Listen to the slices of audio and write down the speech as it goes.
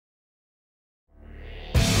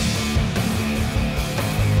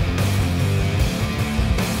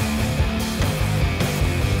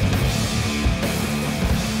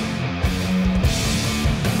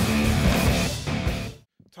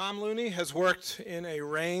Tom Looney has worked in a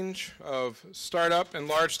range of startup and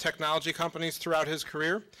large technology companies throughout his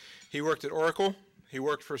career. He worked at Oracle. He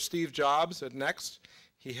worked for Steve Jobs at Next.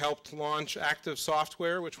 He helped launch Active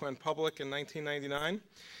Software, which went public in 1999.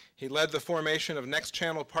 He led the formation of Next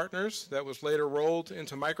Channel Partners that was later rolled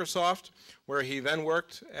into Microsoft, where he then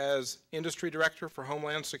worked as Industry Director for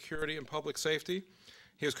Homeland Security and Public Safety.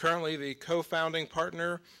 He is currently the co-founding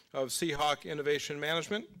partner of Seahawk Innovation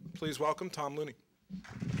Management. Please welcome Tom Looney.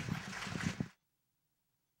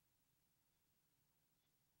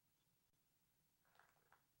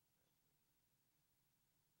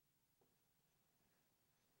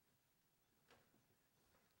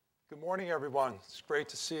 Good morning, everyone. It's great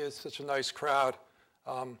to see you. It's such a nice crowd.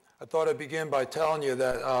 I thought I'd begin by telling you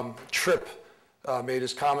that Tripp made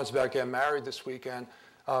his comments about getting married this weekend.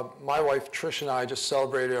 My wife, Trish, and I just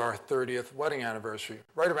celebrated our 30th wedding anniversary,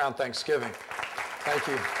 right around Thanksgiving. Thank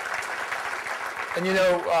you. And you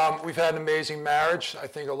know, we've had an amazing marriage, I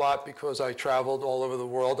think a lot because I traveled all over the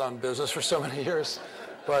world on business for so many years.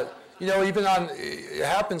 But you know, it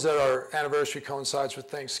happens that our anniversary coincides with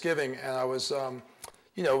Thanksgiving, and I was,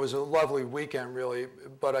 you know, it was a lovely weekend, really.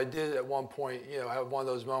 But I did at one point, you know, have one of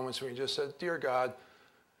those moments where you just said, "Dear God,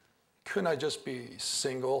 couldn't I just be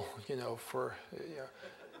single, you know, for, you know."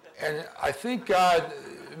 And I think God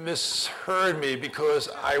misheard me because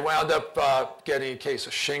I wound up getting a case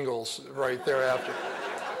of shingles right thereafter.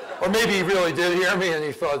 Or maybe he really did hear me and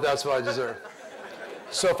he thought that's what I deserve.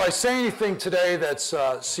 So if I say anything today that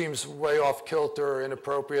seems way off kilter or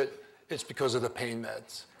inappropriate, it's because of the pain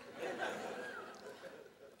meds.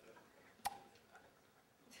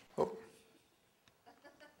 Oh.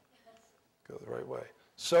 Go the right way.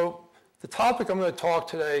 So the topic I'm going to talk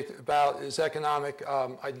today about is economic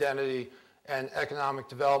identity and economic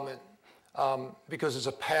development because it's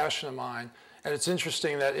a passion of mine. And it's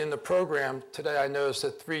interesting that in the program today, I noticed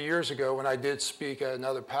that 3 years ago when I did speak at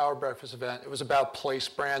another Power Breakfast event, it was about place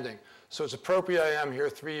branding. So it's appropriate I am here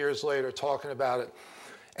 3 years later talking about it.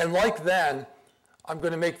 And like then, I'm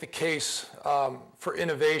going to make the case for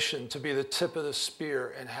innovation to be the tip of the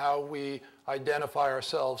spear and how we identify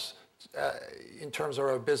ourselves in terms of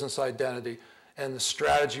our business identity and the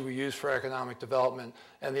strategy we use for economic development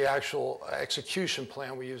and the actual execution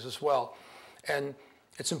plan we use as well. And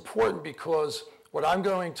it's important because what I'm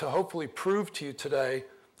going to hopefully prove to you today,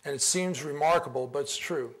 and it seems remarkable, but it's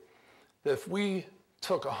true, that if we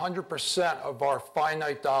took 100% of our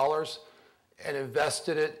finite dollars and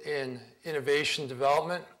invested it in innovation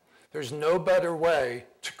development, there's no better way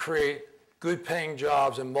to create good paying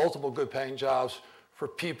jobs and multiple good paying jobs for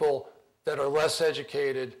people that are less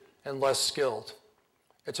educated and less skilled.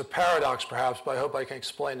 It's a paradox perhaps, but I hope I can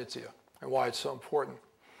explain it to you and why it's so important.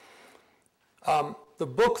 The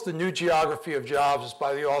book, The New Geography of Jobs, is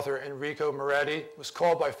by the author Enrico Moretti. It was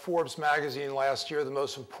called by Forbes magazine last year the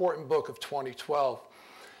most important book of 2012.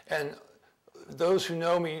 And those who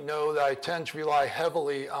know me know that I tend to rely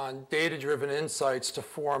heavily on data-driven insights to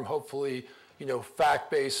form, hopefully, you know,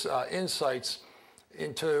 fact-based insights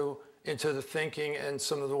into the thinking and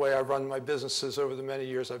some of the way I've run my businesses over the many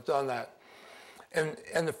years I've done that.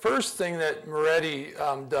 And the first thing that Moretti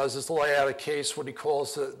does is lay out a case, what he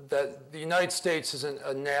calls that the United States isn't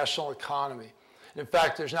a national economy. And in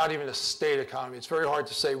fact, there's not even a state economy. It's very hard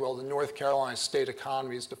to say, well, the North Carolina state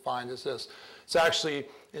economy is defined as this. It's actually,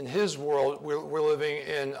 in his world, we're living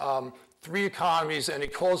in 3 economies, and he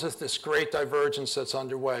calls it this great divergence that's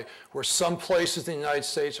underway, where some places in the United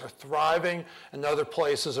States are thriving and other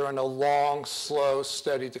places are in a long, slow,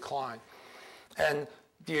 steady decline. And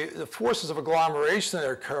the forces of agglomeration that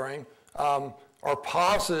are occurring are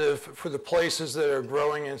positive for the places that are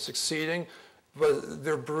growing and succeeding, but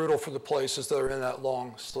they're brutal for the places that are in that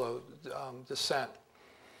long, slow descent.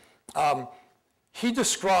 He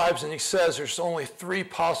describes, and he says there's only 3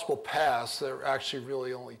 possible paths, there are actually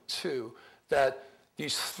really only 2, that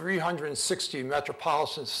these 360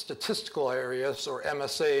 metropolitan statistical areas, or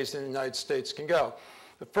MSAs, in the United States can go.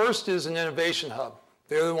 The first is an innovation hub.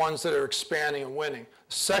 They're the ones that are expanding and winning.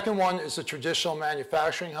 The second one is a traditional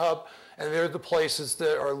manufacturing hub, and they're the places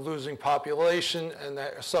that are losing population and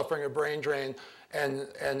that are suffering a brain drain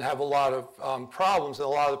and have a lot of problems, and a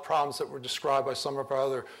lot of the problems that were described by some of our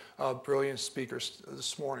other brilliant speakers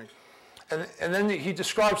this morning. And then he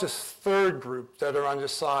describes this third group that are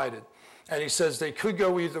undecided. And he says they could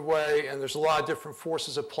go either way, and there's a lot of different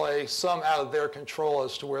forces at play, some out of their control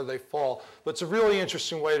as to where they fall. But it's a really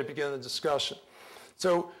interesting way to begin the discussion.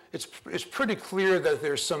 So it's pretty clear that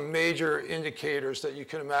there's some major indicators that you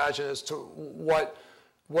can imagine as to what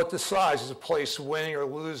decides is a place winning or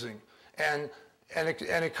losing. And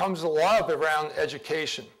it comes a lot of it around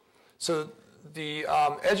education. So the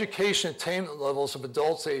education attainment levels of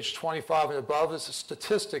adults aged 25 and above is a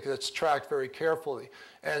statistic that's tracked very carefully.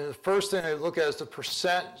 And the first thing I look at is the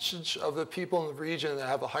percentage of the people in the region that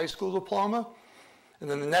have a high school diploma. And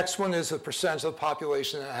then the next one is the percentage of the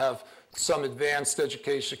population that have some advanced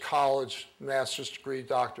education, college, master's degree,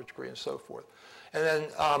 doctorate degree, and so forth. And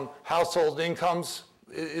then household incomes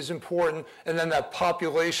is important. And then that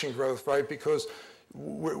population growth, right? Because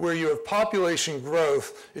where you have population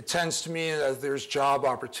growth, it tends to mean that there's job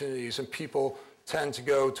opportunities and people tend to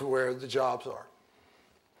go to where the jobs are.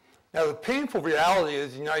 Now, the painful reality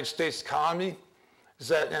of the United States economy is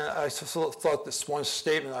that, and I thought this one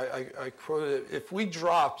statement, I quoted it, if we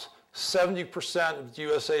dropped 70% of the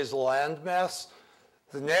USA's land mass,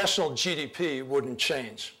 the national GDP wouldn't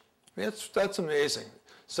change. I mean, that's amazing.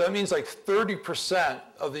 So that means like 30%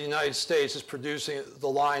 of the United States is producing the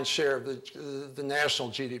lion's share of the national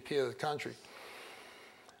GDP of the country.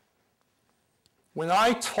 When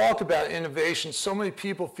I talk about innovation, so many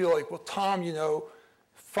people feel like, well, Tom, you know,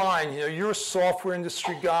 fine, you know, you're a software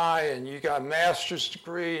industry guy and you got a master's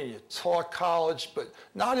degree and you taught college, but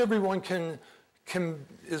not everyone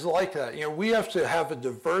is like that. You know, we have to have a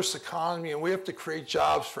diverse economy and we have to create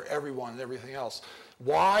jobs for everyone and everything else.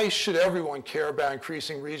 Why should everyone care about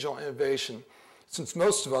increasing regional innovation, since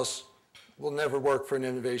most of us will never work for an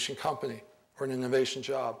innovation company or an innovation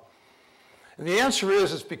job? And the answer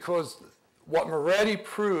is because what Moretti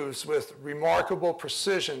proves with remarkable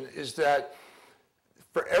precision is that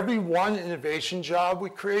for every one innovation job we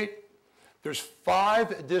create, there's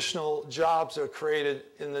 5 additional jobs that are created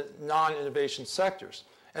in the non-innovation sectors.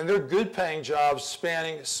 And they're good paying jobs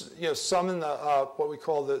spanning, you know, some in the, what we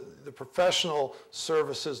call the professional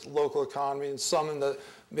services local economy and some in the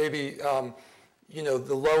maybe, you know,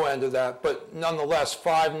 the low end of that. But nonetheless,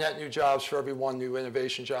 5 net new jobs for every 1 new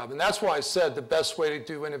innovation job. And that's why I said the best way to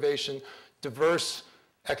do innovation, diverse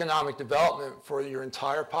economic development for your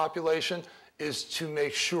entire population is to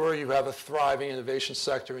make sure you have a thriving innovation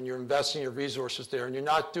sector and you're investing your resources there and you're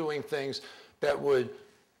not doing things that would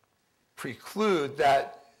preclude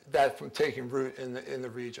that from taking root in the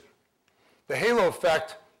region. The halo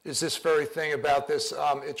effect is this very thing about this.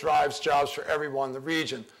 It drives jobs for everyone in the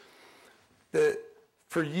region.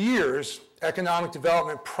 For years, economic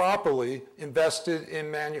development properly invested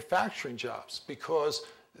in manufacturing jobs because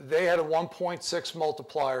they had a 1.6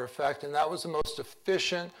 multiplier effect, and that was the most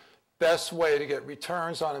efficient, best way to get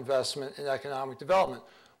returns on investment in economic development.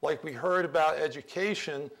 Like we heard about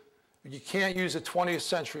education, you can't use a 20th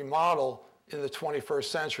century model in the 21st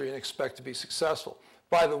century and expect to be successful.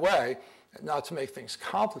 By the way, not to make things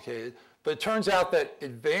complicated, but it turns out that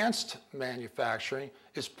advanced manufacturing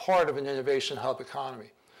is part of an innovation hub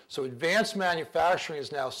economy. So advanced manufacturing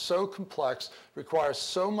is now so complex, requires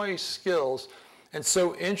so many skills, and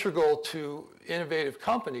so integral to innovative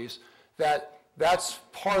companies that that's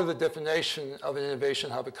part of the definition of an innovation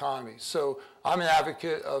hub economy. So I'm an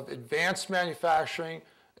advocate of advanced manufacturing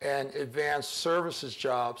and advanced services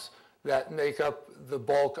jobs that make up the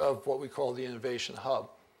bulk of what we call the innovation hub.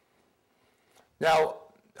 Now,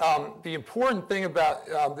 the important thing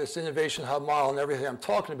about this innovation hub model and everything I'm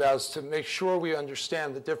talking about is to make sure we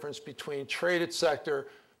understand the difference between traded sector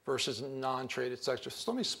versus non-traded sector.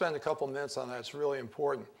 So let me spend a couple minutes on that. It's really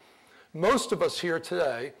important. Most of us here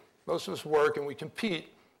today, most of us work and we compete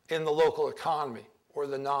in the local economy or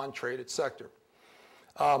the non-traded sector.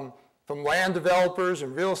 From land developers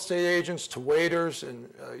and real estate agents to waiters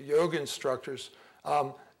and yoga instructors,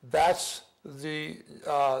 that's the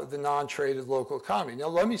non-traded local economy. Now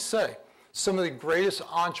let me say, some of the greatest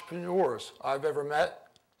entrepreneurs I've ever met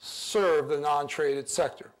serve the non-traded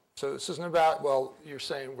sector. So this isn't about, well, you're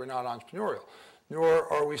saying we're not entrepreneurial,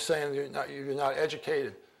 nor are we saying you're not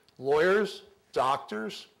educated. Lawyers,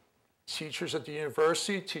 doctors, teachers at the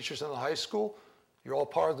university, teachers in the high school, you're all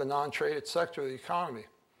part of the non-traded sector of the economy.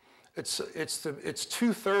 It's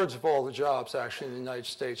 2/3 of all the jobs actually in the United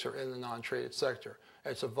States are in the non-traded sector.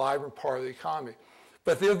 And it's a vibrant part of the economy.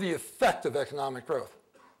 But they're the effect of economic growth.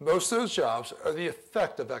 Most of those jobs are the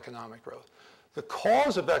effect of economic growth. The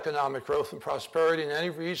cause of economic growth and prosperity in any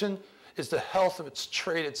region is the health of its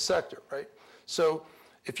traded sector, right? So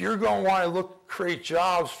if you're going to want to create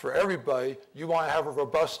jobs for everybody, you want to have a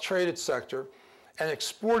robust traded sector, and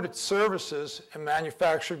exported services and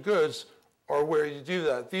manufactured goods are where you do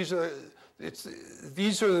that. These are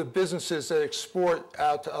the businesses that export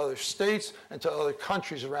out to other states and to other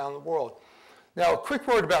countries around the world. Now, a quick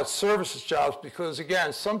word about services jobs, because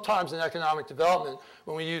again, sometimes in economic development,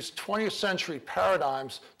 when we use 20th century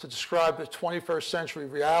paradigms to describe the 21st century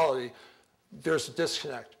reality, there's a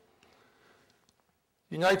disconnect.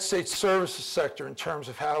 United States services sector, in terms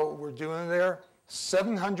of how we're doing there,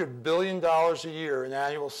 $700 billion a year in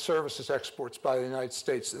annual services exports by the United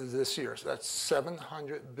States this year. So that's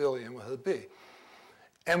 700 billion with a B.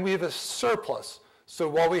 And we have a surplus. So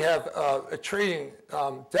while we have a trading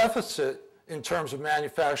deficit in terms of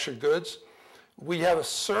manufactured goods, we have a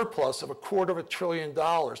surplus of $250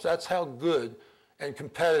 billion. That's how good and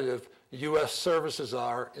competitive U.S. services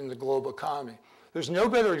are in the global economy. There's no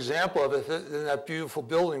better example of it than that beautiful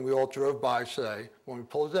building we all drove by today when we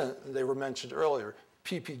pulled it in. They were mentioned earlier,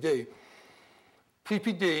 PPD.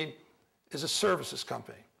 PPD is a services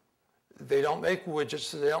company. They don't make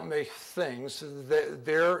widgets, they don't make things.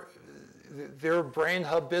 They're a brain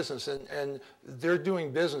hub business, and they're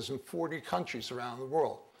doing business in 40 countries around the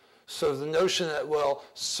world. So the notion that, well,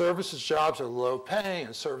 services jobs are low paying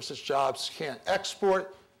and services jobs can't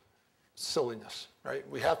export, silliness, right?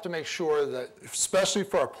 We have to make sure that, especially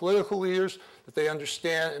for our political leaders, that they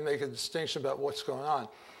understand and make a distinction about what's going on.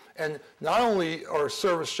 And not only are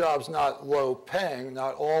service jobs not low paying,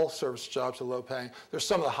 not all service jobs are low paying, they're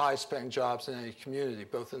some of the highest paying jobs in any community,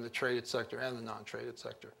 both in the traded sector and the non-traded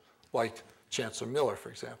sector, like Chancellor Miller,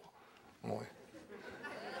 for example.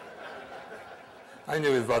 I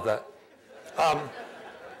knew about that.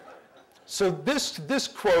 So this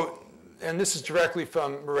quote, and this is directly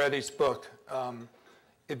from Moretti's book,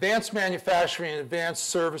 advanced manufacturing and advanced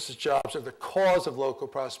services jobs are the cause of local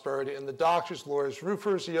prosperity, and the doctors, lawyers,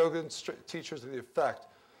 roofers, yoga teachers are the effect.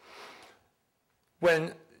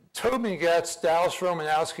 When Tobin Getz, Dallas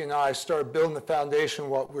Romanowski, and I started building the foundation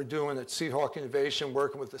of what we're doing at Seahawk Innovation,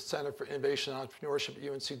 working with the Center for Innovation and Entrepreneurship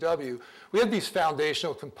at UNCW, we had these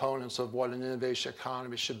foundational components of what an innovation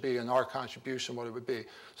economy should be and our contribution, what it would be.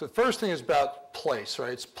 So the first thing is about place,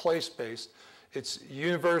 right? It's place-based. It's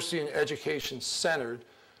university and education centered.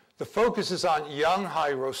 The focus is on young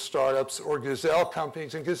high-growth startups or gazelle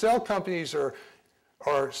companies, and gazelle companies are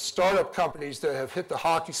startup companies that have hit the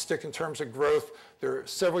hockey stick in terms of growth. They're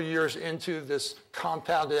several years into this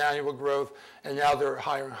compounded annual growth, and now they're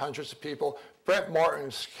hiring hundreds of people. Brett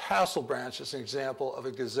Martin's Castle Branch is an example of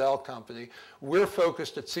a gazelle company. We're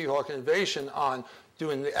focused at Seahawk Innovation on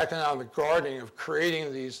doing the economic gardening of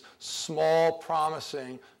creating these small,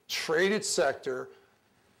 promising, traded sector,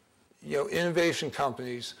 innovation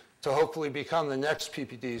companies to hopefully become the next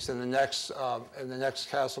PPDs and the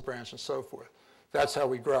next Castle Branch and so forth. That's how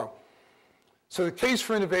we grow. So the case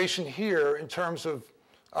for innovation here, in terms of,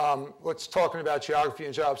 let's talking about geography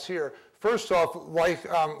and jobs here. First off,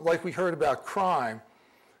 like we heard about crime,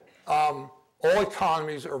 all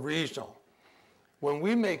economies are regional. When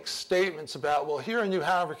we make statements about, well, here in New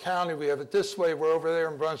Hanover County, we have it this way, we're over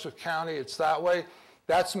there in Brunswick County, it's that way,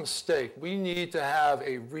 that's a mistake. We need to have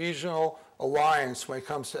a regional alliance when it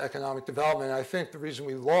comes to economic development. And I think the reason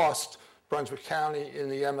we lost Brunswick County in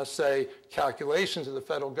the MSA calculations of the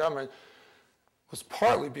federal government was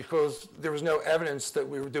partly because there was no evidence that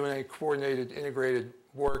we were doing any coordinated, integrated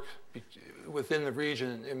work within the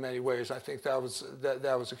region in many ways. I think that was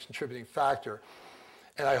a contributing factor.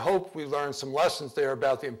 And I hope we learned some lessons there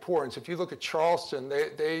about the importance. If you look at Charleston,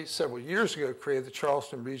 they several years ago created the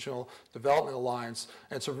Charleston Regional Development Alliance,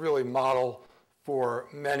 and it's a really model for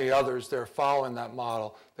many others. They're following that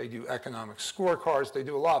model. They do economic scorecards. They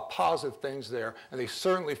do a lot of positive things there, and they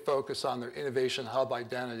certainly focus on their innovation hub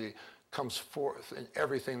identity, comes forth in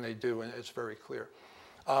everything they do, and it's very clear.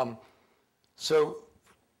 So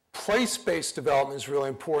place-based development is really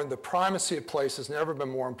important. The primacy of place has never been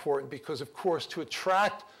more important because, of course, to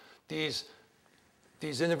attract these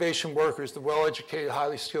innovation workers, the well-educated,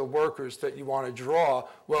 highly skilled workers that you want to draw,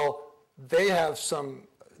 well, they have some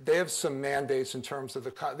mandates in terms of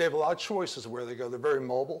they have a lot of choices of where they go. They're very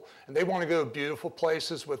mobile, and they want to go to beautiful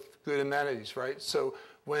places with good amenities, right? So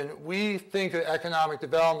when we think of economic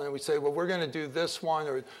development and we say, well, we're going to do this one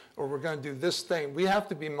or we're going to do this thing, we have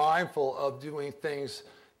to be mindful of doing things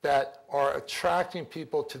that are attracting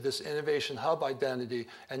people to this innovation hub identity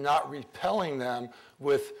and not repelling them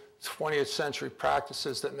with 20th century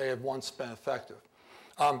practices that may have once been effective.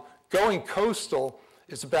 Going coastal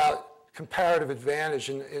is about comparative advantage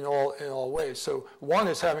in all ways. So one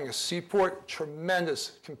is having a seaport,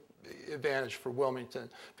 tremendous advantage for Wilmington,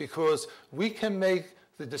 because we can make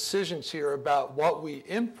the decisions here about what we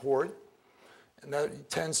import, and that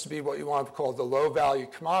tends to be what you want to call the low value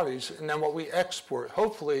commodities, and then what we export,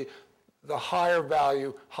 hopefully the higher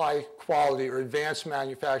value, high quality or advanced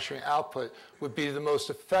manufacturing output would be the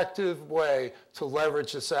most effective way to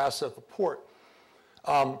leverage this asset of a port.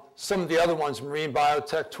 Some of the other ones, marine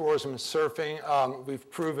biotech, tourism, and surfing,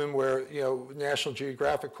 we've proven where, National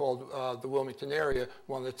Geographic called the Wilmington area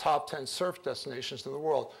one of the top 10 surf destinations in the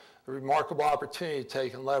world. a remarkable opportunity to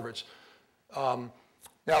take and leverage.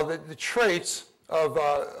 Now, the traits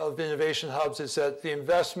of innovation hubs is that the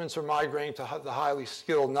investments are migrating to the highly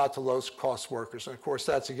skilled, not to low-cost workers. And of course,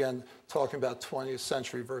 that's again talking about 20th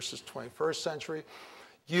century versus 21st century.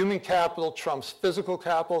 Human capital trumps physical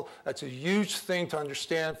capital. That's a huge thing to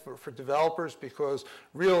understand for developers, because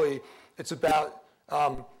really it's about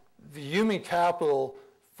the human capital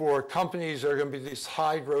for companies that are going to be these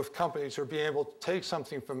high growth companies who are being able to take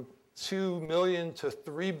something from 2 million to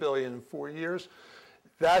 3 billion in 4 years.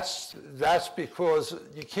 That's because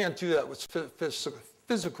you can't do that with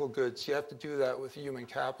physical goods. You have to do that with human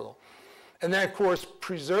capital. And then, of course,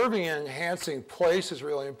 preserving and enhancing place is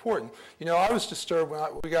really important. You know, I was disturbed when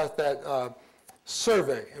we got that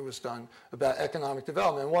survey, it was done, about economic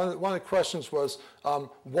development. And one of the questions was,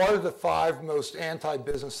 what are the 5 most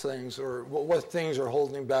anti-business things, or what things are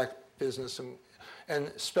holding back business?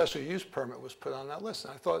 And special use permit was put on that list.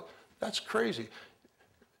 And I thought, that's crazy.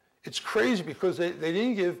 It's crazy because they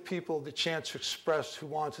didn't give people the chance to express who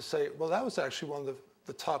wanted to say, well, that was actually one of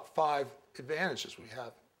the top 5 advantages we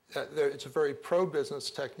have. It's a very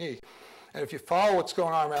pro-business technique. And if you follow what's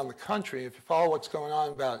going on around the country, if you follow what's going on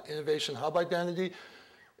about innovation hub identity,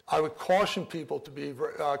 I would caution people to be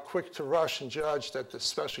quick to rush and judge that the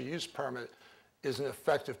special use permit is an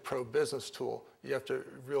effective pro-business tool. You have to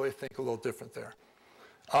really think a little different there.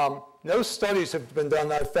 No studies have been done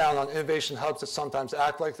that I've found on innovation hubs that sometimes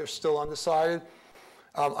act like they're still undecided.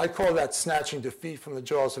 I call that snatching defeat from the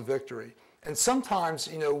jaws of victory. And sometimes,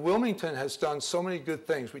 you know, Wilmington has done so many good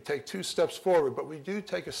things. We take 2 steps forward, but we do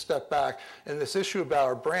take a step back. And this issue about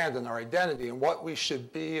our brand and our identity and what we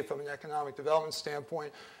should be from an economic development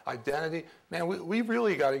standpoint, identity, man, we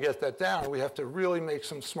really got to get that down. We have to really make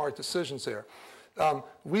some smart decisions there.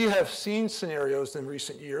 We have seen scenarios in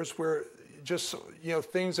recent years where just, you know,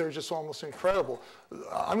 things that are just almost incredible.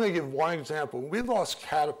 I'm going to give one example. We lost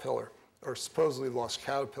Caterpillar, or supposedly lost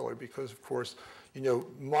Caterpillar, because, of course, you know,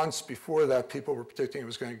 months before that, people were predicting it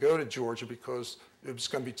was going to go to Georgia because it was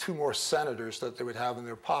going to be 2 more senators that they would have in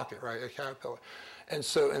their pocket, right, at Caterpillar. And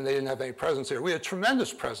they didn't have any presence there. We had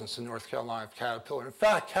tremendous presence in North Carolina of Caterpillar. In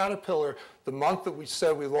fact, Caterpillar, the month that we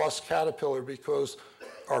said we lost Caterpillar because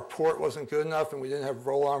our port wasn't good enough and we didn't have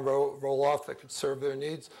roll-on, roll-off that could serve their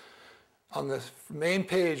needs, on the main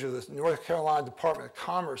page of the North Carolina Department of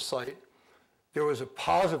Commerce site, there was a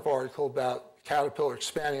positive article about Caterpillar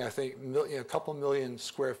expanding, I think, a couple million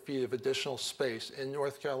square feet of additional space in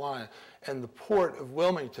North Carolina. And the Port of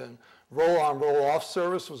Wilmington, roll-on, roll-off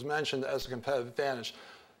service was mentioned as a competitive advantage.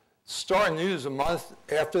 Star News, a month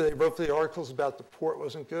after they wrote the articles about the port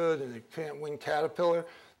wasn't good and they can't win Caterpillar,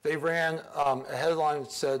 they ran a headline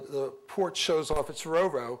that said, the port shows off its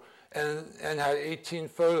Ro-Ro, and had 18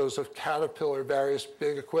 photos of Caterpillar, various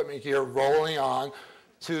big equipment gear rolling on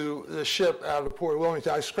to the ship out of the Port of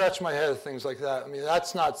Wilmington. I scratch my head at things like that. I mean,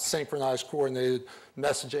 that's not synchronized, coordinated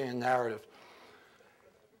messaging and narrative.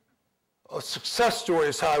 A success story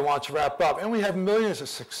is how I want to wrap up. And we have millions of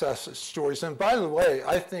success stories. And by the way,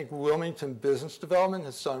 I think Wilmington Business Development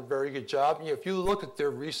has done a very good job. You know, if you look at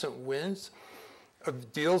their recent wins of the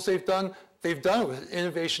deals they've done it with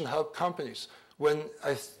innovation hub companies. When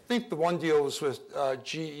I think the one deal was with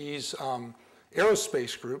GE's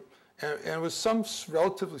aerospace group, and it was some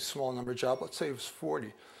relatively small number of jobs, let's say it was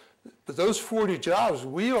 40. But those 40 jobs,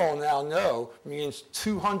 we all now know, means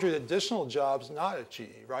 200 additional jobs not at GE,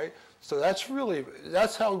 right? So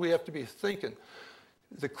that's how we have to be thinking.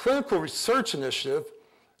 The Clinical Research Initiative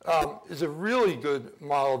is a really good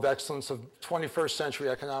model of excellence of 21st century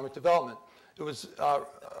economic development. It was,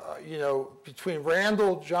 you know, between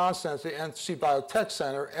Randall Johnson at the NC Biotech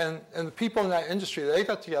Center and the people in that industry, they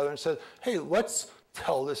got together and said, hey, let's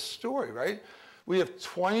tell this story, right? We have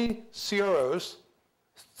 20 CROs,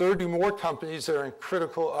 30 more companies that are in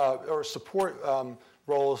critical or support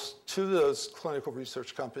roles to those clinical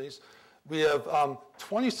research companies. We have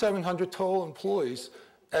 2,700 total employees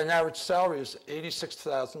at an average salary is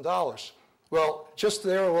 $86,000. Well, just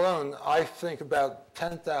there alone, I think about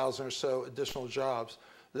 10,000 or so additional jobs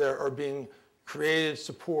that are being created,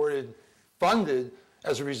 supported, funded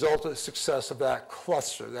as a result of the success of that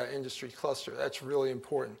cluster, that industry cluster. That's really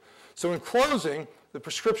important. So in closing, the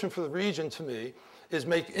prescription for the region to me is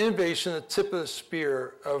make innovation the tip of the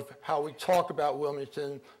spear of how we talk about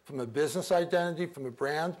Wilmington from a business identity, from a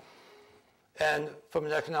brand, and from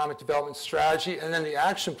an economic development strategy, and then the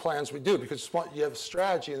action plans we do, because you have a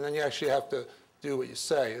strategy and then you actually have to do what you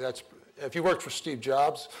say. If you worked for Steve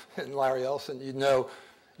Jobs and Larry Ellison, you know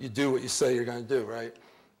you do what you say you're going to do, right?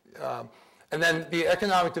 And then the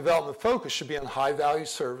economic development focus should be on high-value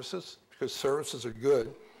services, because services are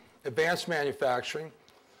good, advanced manufacturing,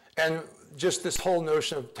 And just this whole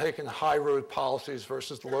notion of taking high road policies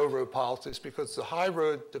versus the low road policies, because the high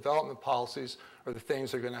road development policies are the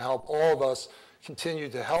things that are going to help all of us continue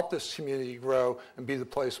to help this community grow and be the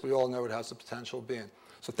place we all know it has the potential of being.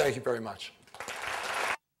 So thank you very much.